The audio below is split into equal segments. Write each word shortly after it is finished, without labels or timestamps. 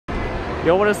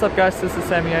Yo, what is up guys, this is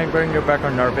Sammy Yang bringing you back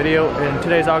on our video, and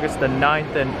today's August the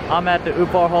 9th and I'm at the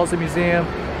Udvar Hazy Museum,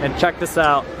 and check this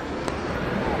out.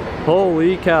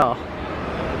 Holy cow.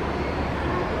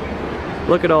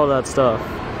 Look at all that stuff.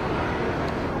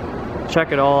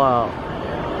 Check it all out.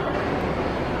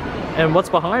 And what's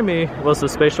behind me was the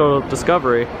Space Shuttle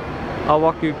Discovery. I'll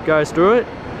walk you guys through it,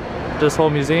 this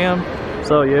whole museum.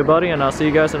 So yeah buddy, and I'll see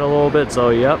you guys in a little bit, so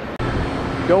yep.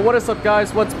 Yo, what is up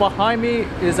guys? What's behind me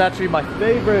is actually my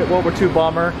favorite World War II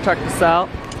bomber. Check this out.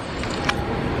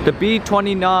 The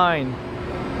B-29.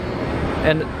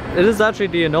 And it is actually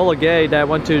the Enola Gay that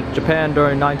went to Japan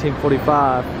during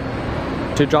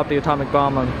 1945 to drop the atomic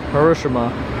bomb on Hiroshima.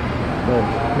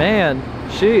 But man,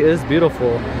 she is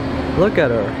beautiful. Look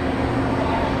at her.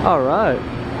 Alright.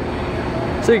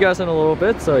 See you guys in a little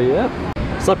bit, so yeah.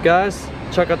 What's up guys?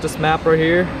 Check out this map right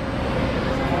here.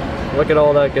 Look at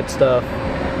all that good stuff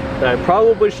that I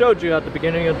probably showed you at the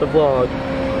beginning of the vlog.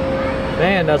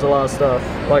 Man, that's a lot of stuff,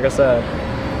 like I said.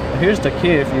 Here's the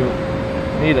key if you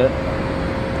need it.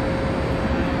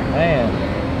 Man.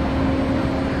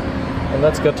 And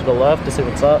let's go to the left to see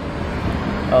what's up.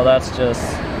 Oh, that's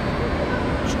just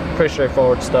pretty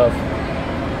straightforward stuff.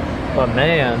 But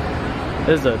man,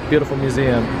 this is a beautiful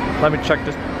museum. Let me check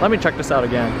this out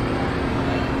again.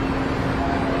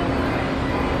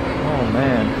 Oh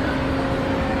man.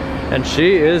 And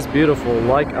she is beautiful,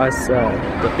 like I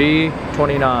said. The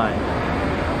B-29.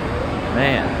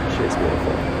 Man, she's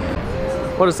beautiful.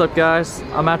 What is up guys?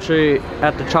 I'm actually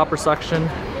at the chopper section.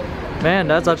 Man,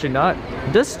 that's actually not.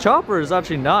 This chopper is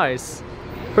actually nice.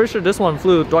 Pretty sure this one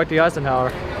flew Dwight D.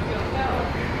 Eisenhower.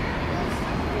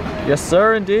 Yes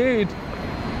sir, indeed.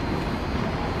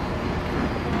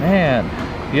 Man,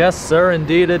 yes sir,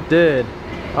 indeed it did.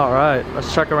 All right,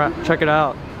 let's check it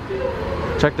out.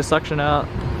 Check the section out.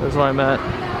 That's what I meant.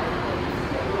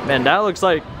 Man, that looks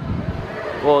like,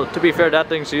 well, to be fair, that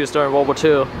thing's used during World War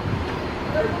II.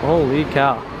 Holy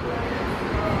cow.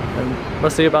 And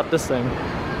let's see about this thing.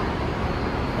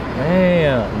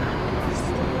 Man.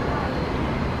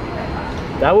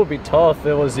 That would be tough if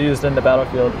it was used in the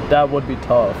battlefield. That would be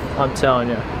tough. I'm telling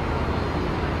you.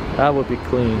 That would be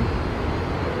clean.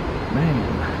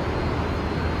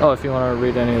 Man. Oh, if you want to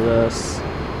read any of this,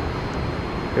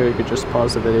 here you could just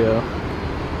pause the video.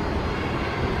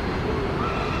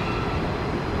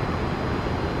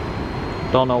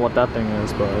 Don't know what that thing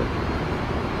is, but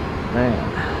man.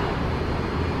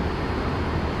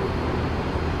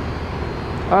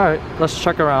 Alright, let's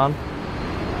check around.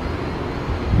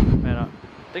 Man, I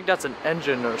think that's an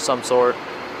engine or some sort.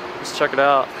 Let's check it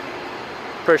out.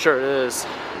 Pretty sure it is.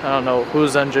 I don't know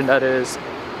whose engine that is,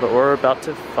 but we're about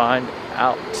to find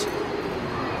out.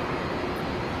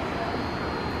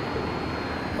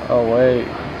 Oh wait,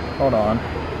 hold on.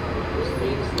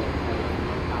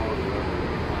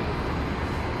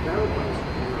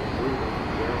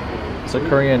 It's a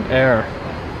Korean Air.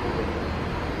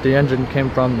 The engine came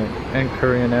from the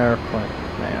Korean airplane.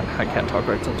 Man, I can't talk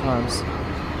right sometimes.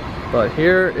 But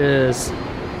here is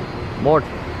more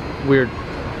weird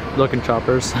looking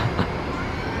choppers.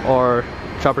 Or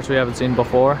choppers we haven't seen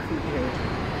before.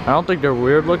 I don't think they're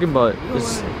weird looking, but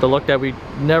it's the look that we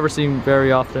never seen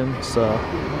very often, so.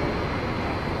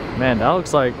 Man, that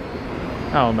looks like,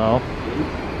 I don't know.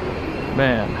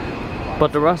 Man.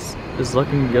 But the rest is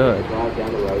looking good.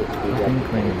 Looking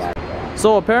clean.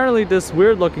 So apparently this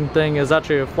weird looking thing is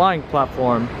actually a flying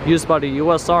platform used by the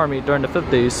US Army during the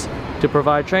 50s to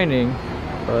provide training.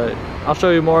 But I'll show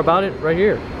you more about it right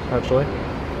here, actually.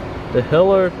 The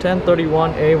Hiller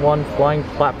 1031A1 flying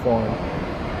platform.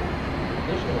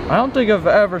 I don't think I've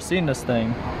ever seen this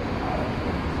thing.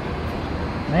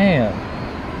 Man.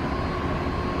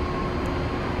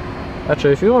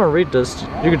 Actually, if you want to read this,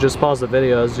 you could just pause the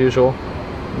video as usual.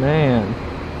 Man.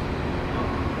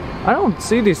 I don't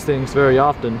see these things very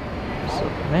often. So,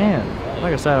 man,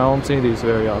 like I said, I don't see these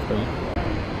very often.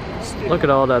 Look at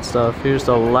all that stuff. Here's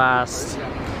the last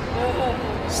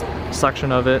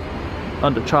section of it.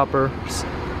 Under choppers.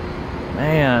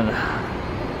 Man.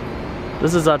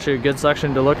 This is actually a good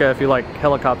section to look at if you like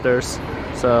helicopters.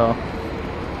 So,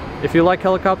 if you like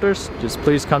helicopters, just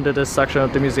please come to this section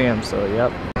of the museum. So,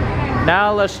 yep.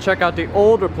 Now let's check out the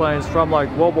older planes from like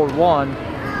World War I.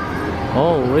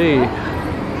 Holy.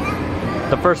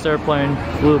 The first airplane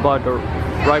flew by the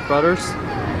Wright brothers.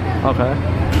 Okay.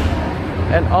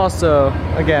 And also,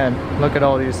 again, look at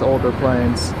all these older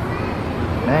planes.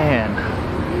 Man.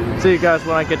 See you guys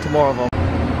when I get to more of them.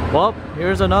 Well,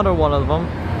 here's another one of them.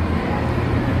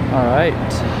 Alright.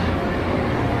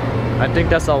 I think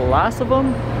that's the last of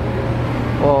them.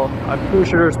 Well, I'm pretty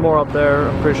sure there's more up there.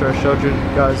 I'm pretty sure I showed you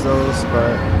guys those,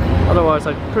 but otherwise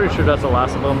I'm pretty sure that's the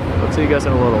last of them. I'll see you guys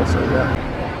in a little, so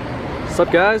yeah. What's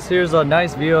up guys? Here's a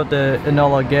nice view of the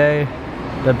Enola Gay,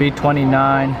 the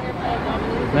B-29.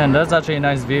 Man, that's actually a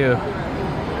nice view.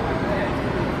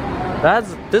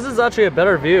 This is actually a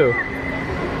better view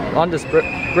on this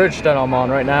bridge that I'm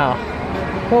on right now.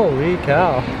 Holy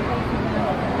cow.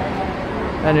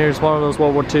 And here's one of those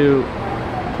World War II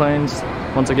planes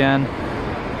once again.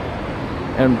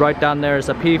 And right down there is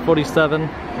a P-47.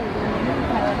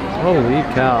 Holy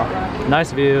cow.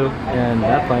 Nice view, and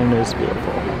that plane is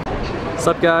beautiful. What's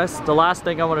up guys? The last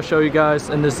thing I want to show you guys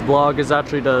in this vlog is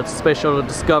actually the Space Shuttle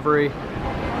Discovery.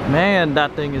 Man,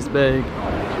 that thing is big.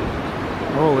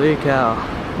 Holy cow.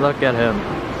 Look at him.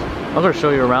 I'm going to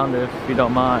show you around it if you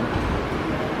don't mind.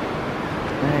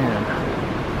 Man.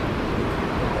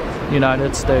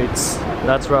 United States.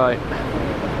 That's right.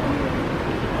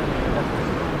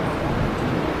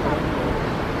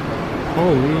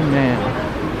 Holy man.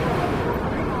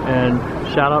 And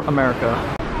shout out America.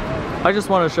 I just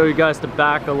want to show you guys the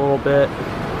back a little bit.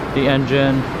 The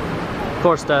engine. Of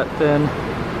course that fin.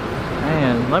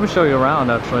 Man, let me show you around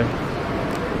actually.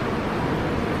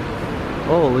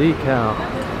 Holy cow.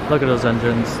 Look at those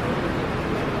engines.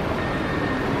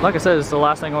 Like I said, it's the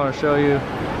last thing I want to show you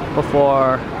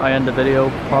before I end the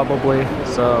video probably.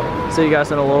 So see you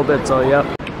guys in a little bit, so yep.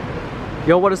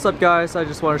 Yo, what is up guys? I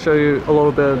just want to show you a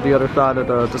little bit of the other side of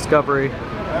the Discovery.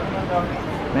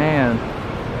 Man,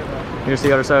 here's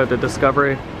the other side of the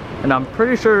Discovery. And I'm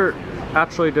pretty sure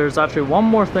actually there's actually one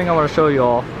more thing I want to show you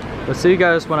all. But see you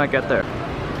guys when I get there.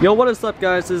 Yo, what is up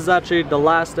guys? This is actually the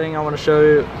last thing I want to show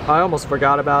you. I almost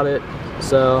forgot about it.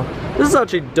 So this is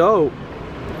actually dope.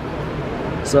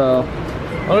 So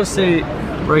I'm gonna see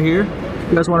right here.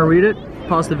 You guys want to read it?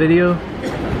 Pause the video.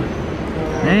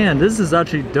 Man, this is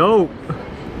actually dope.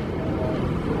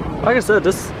 Like I said,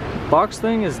 this box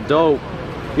thing is dope.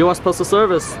 US Postal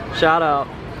Service, shout out.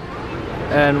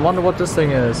 And wonder what this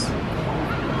thing is.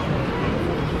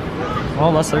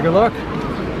 Well, let's take a look.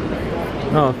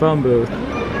 Oh, phone booth.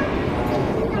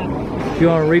 If you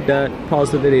want to read that,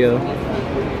 pause the video.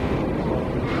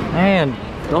 Man,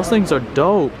 those things are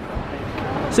dope.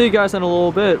 See you guys in a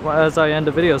little bit as I end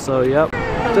the video, so yep.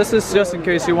 This is just in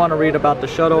case you want to read about the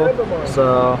shuttle,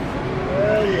 so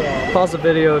pause the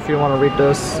video if you want to read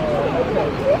this.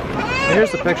 And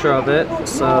here's the picture of it,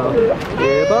 so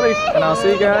yeah buddy, and I'll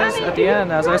see you guys at the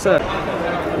end as I said.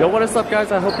 Yo, what is up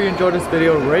guys? I hope you enjoyed this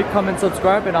video. Rate, comment,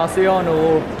 subscribe, and I'll see you all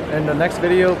in the next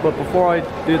video. But before I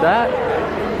do that,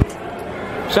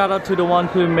 shout out to the one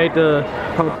who made the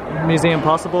museum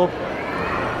possible.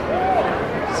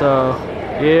 So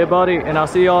yeah buddy, and I'll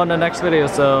see you all in the next video.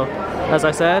 So as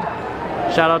I said,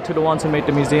 shout out to the ones who made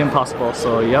the museum possible,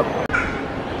 so yep.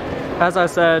 As I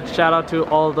said, shout out to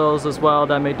all those as well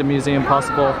that made the museum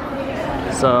possible.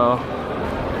 So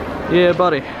yeah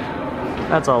buddy,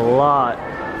 that's a lot.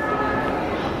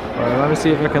 Alright, let me see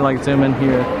if I can like zoom in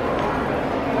here.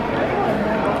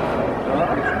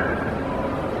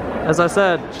 As I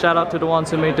said, shout out to the ones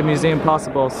who made the museum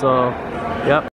possible, so yep.